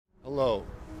Hello,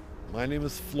 my name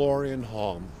is Florian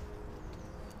Homm.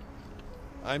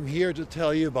 I'm here to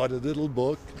tell you about a little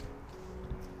book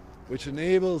which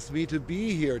enables me to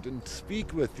be here and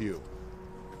speak with you.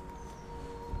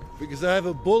 Because I have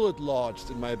a bullet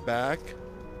lodged in my back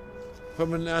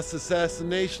from an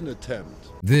assassination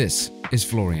attempt. This is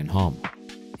Florian Homm.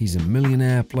 He's a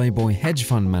millionaire playboy hedge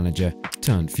fund manager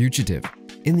turned fugitive.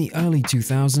 In the early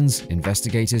 2000s,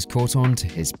 investigators caught on to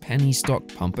his penny stock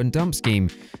pump and dump scheme,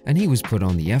 and he was put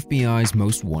on the FBI's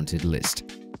most wanted list.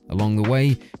 Along the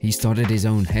way, he started his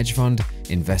own hedge fund,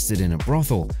 invested in a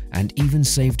brothel, and even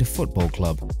saved a football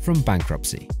club from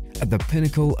bankruptcy. At the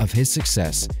pinnacle of his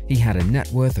success, he had a net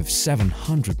worth of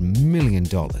 $700 million.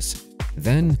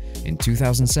 Then, in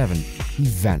 2007, he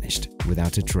vanished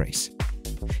without a trace.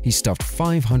 He stuffed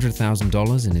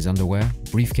 $500,000 in his underwear,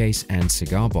 briefcase, and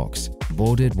cigar box,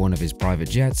 boarded one of his private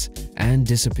jets, and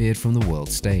disappeared from the world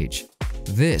stage.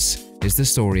 This is the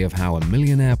story of how a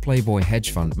millionaire playboy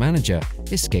hedge fund manager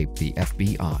escaped the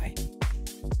FBI.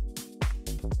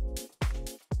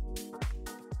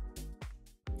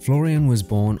 Florian was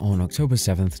born on October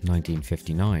 7,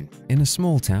 1959, in a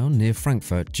small town near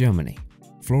Frankfurt, Germany.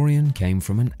 Florian came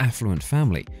from an affluent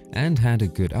family and had a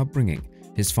good upbringing.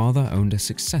 His father owned a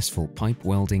successful pipe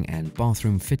welding and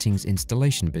bathroom fittings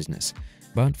installation business,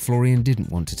 but Florian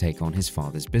didn't want to take on his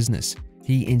father's business.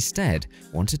 He instead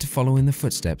wanted to follow in the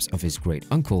footsteps of his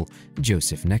great-uncle,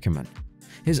 Joseph Neckermann.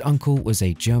 His uncle was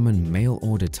a German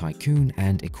mail-order tycoon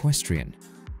and equestrian.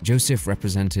 Joseph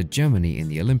represented Germany in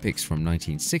the Olympics from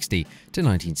 1960 to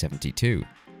 1972.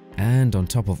 And on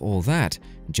top of all that,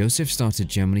 Joseph started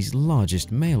Germany's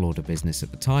largest mail-order business at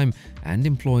the time and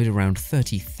employed around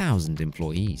 30,000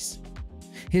 employees.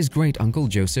 His great-uncle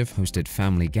Joseph hosted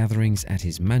family gatherings at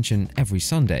his mansion every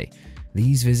Sunday.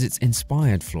 These visits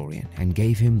inspired Florian and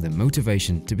gave him the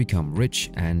motivation to become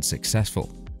rich and successful.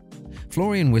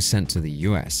 Florian was sent to the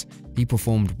US. He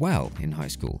performed well in high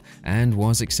school and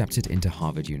was accepted into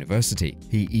Harvard University.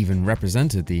 He even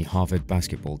represented the Harvard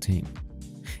basketball team.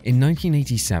 In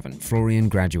 1987, Florian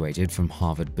graduated from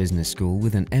Harvard Business School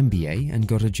with an MBA and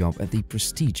got a job at the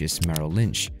prestigious Merrill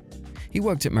Lynch. He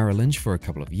worked at Merrill Lynch for a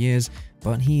couple of years,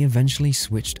 but he eventually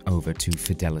switched over to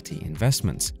Fidelity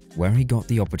Investments, where he got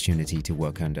the opportunity to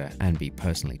work under and be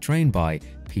personally trained by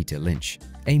Peter Lynch,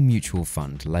 a mutual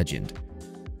fund legend.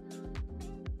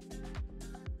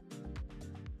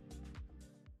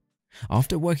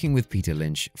 After working with Peter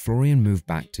Lynch, Florian moved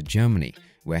back to Germany,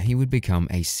 where he would become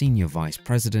a senior vice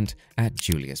president at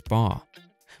Julius Baer.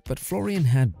 But Florian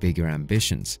had bigger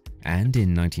ambitions, and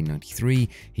in 1993,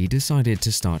 he decided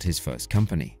to start his first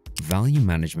company, Value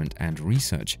Management and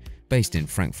Research, based in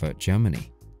Frankfurt,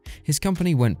 Germany. His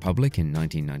company went public in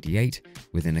 1998.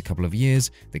 Within a couple of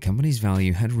years, the company's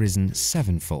value had risen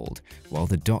sevenfold, while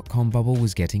the dot-com bubble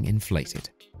was getting inflated.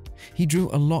 He drew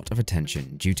a lot of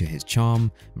attention due to his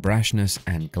charm, brashness,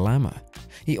 and glamour.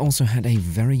 He also had a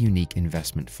very unique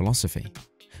investment philosophy.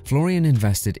 Florian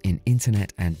invested in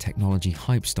internet and technology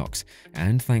hype stocks,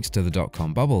 and thanks to the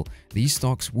dot-com bubble, these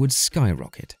stocks would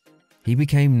skyrocket. He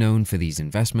became known for these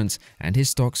investments, and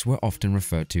his stocks were often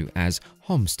referred to as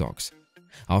Homm stocks.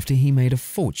 After he made a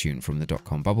fortune from the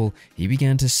dot-com bubble, he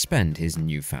began to spend his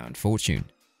newfound fortune.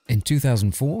 In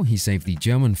 2004, he saved the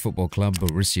German football club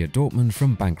Borussia Dortmund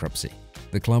from bankruptcy.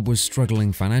 The club was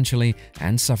struggling financially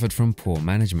and suffered from poor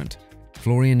management.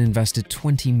 Florian invested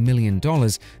 $20 million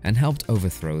and helped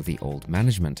overthrow the old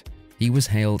management. He was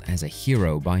hailed as a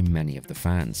hero by many of the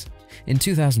fans. In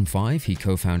 2005, he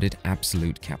co-founded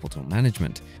Absolute Capital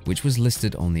Management, which was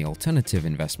listed on the alternative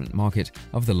investment market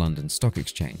of the London Stock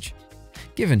Exchange.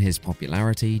 Given his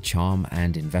popularity, charm,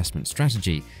 and investment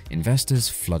strategy, investors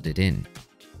flooded in.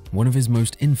 One of his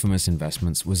most infamous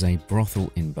investments was a brothel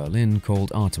in Berlin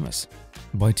called Artemis.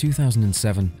 By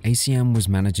 2007, ACM was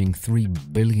managing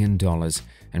 $3 billion,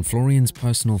 and Florian's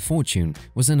personal fortune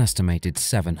was an estimated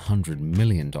 $700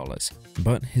 million.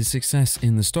 But his success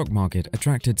in the stock market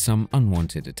attracted some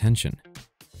unwanted attention.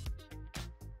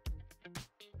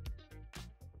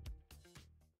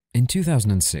 In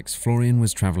 2006, Florian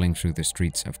was traveling through the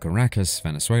streets of Caracas,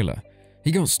 Venezuela.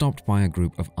 He got stopped by a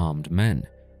group of armed men.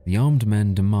 The armed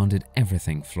men demanded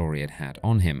everything Florian had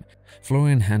on him.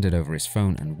 Florian handed over his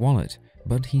phone and wallet,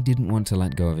 but he didn't want to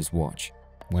let go of his watch.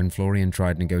 When Florian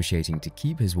tried negotiating to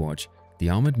keep his watch,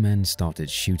 the armored men started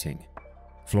shooting.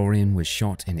 Florian was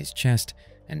shot in his chest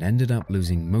and ended up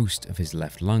losing most of his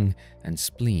left lung and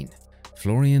spleen.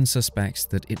 Florian suspects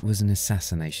that it was an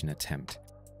assassination attempt.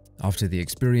 After the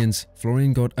experience,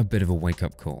 Florian got a bit of a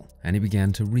wake-up call, and he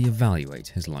began to reevaluate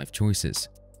his life choices.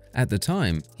 At the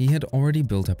time, he had already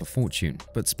built up a fortune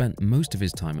but spent most of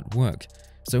his time at work,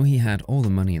 so he had all the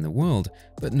money in the world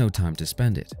but no time to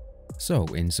spend it. So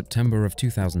in September of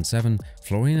 2007,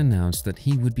 Florian announced that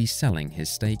he would be selling his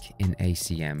stake in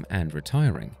ACM and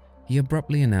retiring. He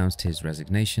abruptly announced his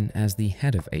resignation as the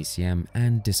head of ACM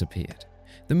and disappeared.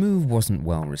 The move wasn't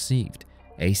well received.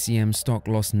 ACM stock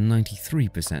lost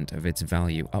 93% of its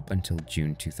value up until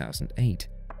June 2008.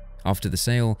 After the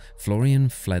sale, Florian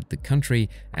fled the country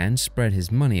and spread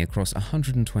his money across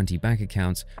 120 bank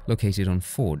accounts located on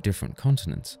 4 different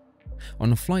continents.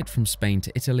 On a flight from Spain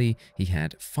to Italy, he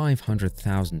had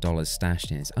 $500,000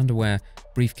 stashed in his underwear,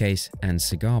 briefcase, and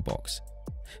cigar box.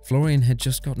 Florian had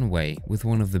just gotten away with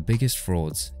one of the biggest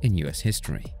frauds in US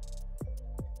history.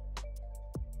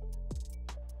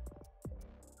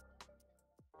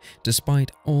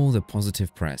 Despite all the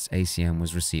positive press ACM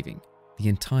was receiving, the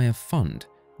entire fund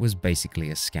was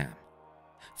basically a scam.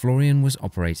 Florian was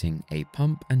operating a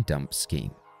pump and dump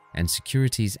scheme, and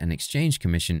Securities and Exchange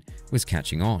Commission was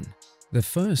catching on. The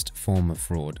first form of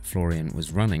fraud Florian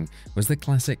was running was the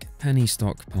classic penny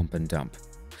stock pump and dump.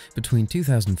 Between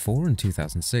 2004 and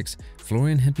 2006,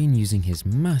 Florian had been using his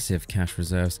massive cash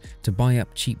reserves to buy up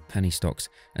cheap penny stocks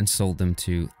and sold them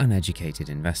to uneducated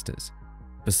investors.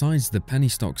 Besides the penny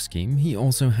stock scheme, he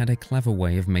also had a clever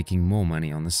way of making more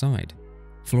money on the side.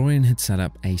 Florian had set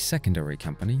up a secondary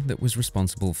company that was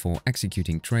responsible for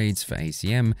executing trades for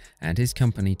ACM, and his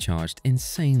company charged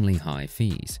insanely high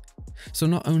fees. So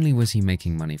not only was he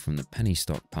making money from the penny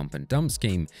stock pump and dump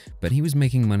scheme, but he was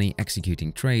making money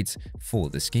executing trades for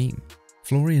the scheme.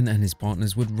 Florian and his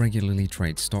partners would regularly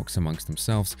trade stocks amongst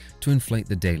themselves to inflate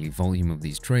the daily volume of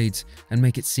these trades and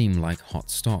make it seem like hot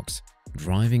stocks,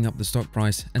 driving up the stock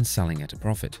price and selling at a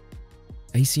profit.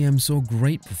 ACM saw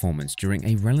great performance during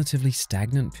a relatively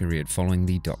stagnant period following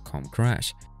the dot-com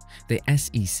crash. The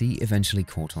SEC eventually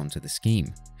caught on to the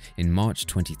scheme. In March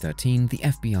 2013, the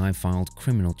FBI filed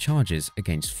criminal charges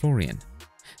against Florian.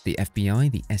 The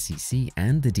FBI, the SEC,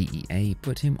 and the DEA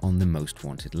put him on the most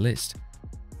wanted list.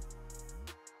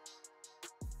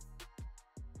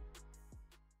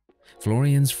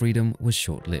 Florian's freedom was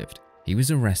short-lived. He was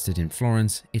arrested in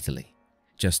Florence, Italy.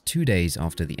 Just 2 days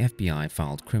after the FBI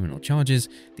filed criminal charges,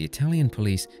 the Italian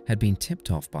police had been tipped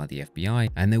off by the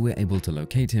FBI and they were able to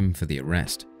locate him for the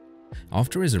arrest.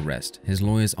 After his arrest, his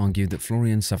lawyers argued that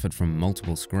Florian suffered from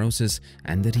multiple sclerosis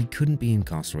and that he couldn't be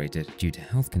incarcerated due to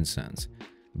health concerns.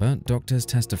 But doctors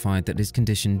testified that his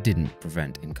condition didn't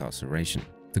prevent incarceration.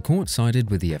 The court sided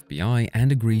with the FBI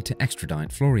and agreed to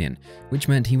extradite Florian, which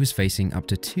meant he was facing up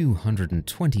to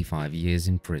 225 years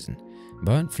in prison.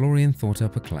 But Florian thought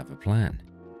up a clever plan.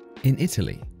 In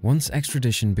Italy, once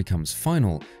extradition becomes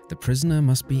final, the prisoner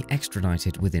must be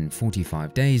extradited within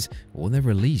 45 days or they're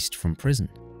released from prison.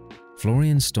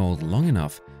 Florian stalled long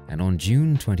enough, and on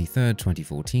June 23,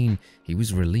 2014, he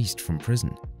was released from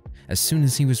prison. As soon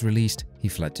as he was released, he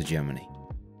fled to Germany.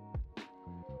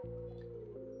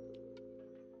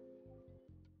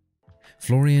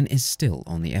 Florian is still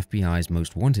on the FBI's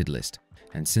most wanted list,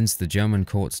 and since the German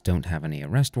courts don't have any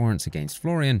arrest warrants against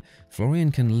Florian,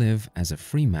 Florian can live as a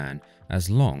free man as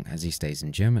long as he stays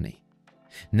in Germany.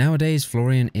 Nowadays,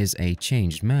 Florian is a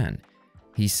changed man.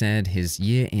 He said his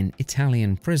year in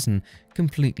Italian prison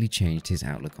completely changed his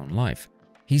outlook on life.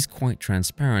 He's quite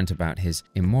transparent about his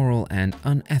immoral and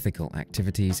unethical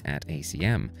activities at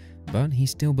ACM, but he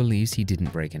still believes he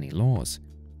didn't break any laws.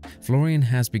 Florian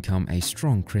has become a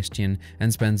strong Christian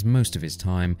and spends most of his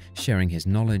time sharing his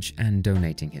knowledge and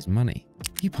donating his money.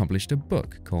 He published a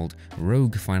book called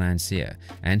Rogue Financier,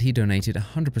 and he donated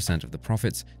 100% of the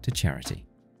profits to charity.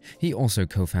 He also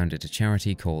co-founded a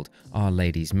charity called Our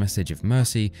Lady's Message of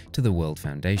Mercy to the World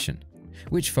Foundation,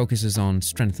 which focuses on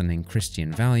strengthening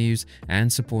Christian values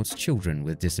and supports children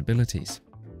with disabilities.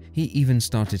 He even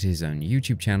started his own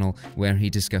YouTube channel where he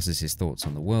discusses his thoughts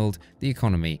on the world, the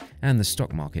economy, and the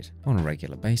stock market on a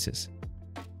regular basis.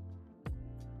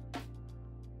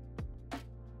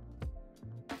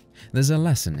 There's a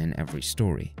lesson in every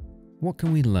story. What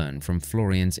can we learn from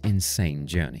Florian's insane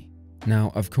journey?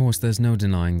 Now, of course, there's no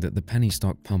denying that the penny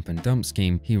stock pump and dump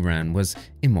scheme he ran was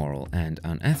immoral and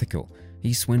unethical.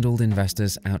 He swindled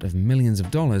investors out of millions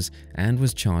of dollars and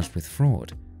was charged with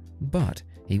fraud. But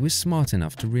he was smart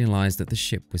enough to realize that the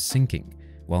ship was sinking.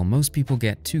 While most people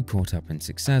get too caught up in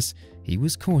success, he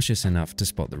was cautious enough to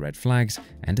spot the red flags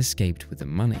and escaped with the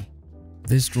money.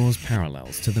 This draws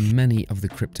parallels to the many of the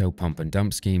crypto pump and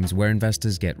dump schemes where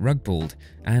investors get rug pulled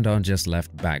and are just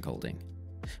left bag holding.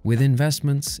 With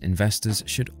investments, investors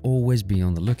should always be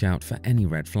on the lookout for any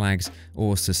red flags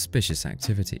or suspicious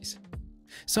activities.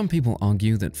 Some people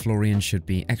argue that Florian should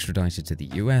be extradited to the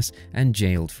US and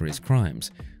jailed for his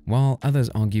crimes, while others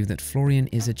argue that Florian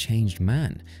is a changed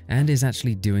man and is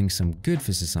actually doing some good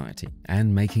for society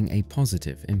and making a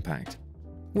positive impact.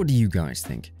 What do you guys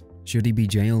think? Should he be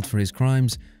jailed for his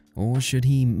crimes, or should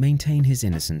he maintain his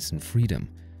innocence and freedom?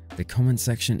 The comment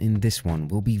section in this one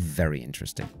will be very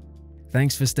interesting.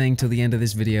 Thanks for staying till the end of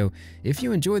this video. If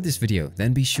you enjoyed this video,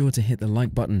 then be sure to hit the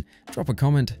like button, drop a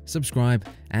comment, subscribe,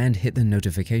 and hit the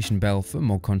notification bell for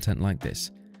more content like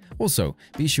this. Also,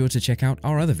 be sure to check out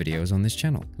our other videos on this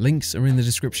channel. Links are in the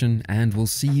description, and we'll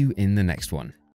see you in the next one.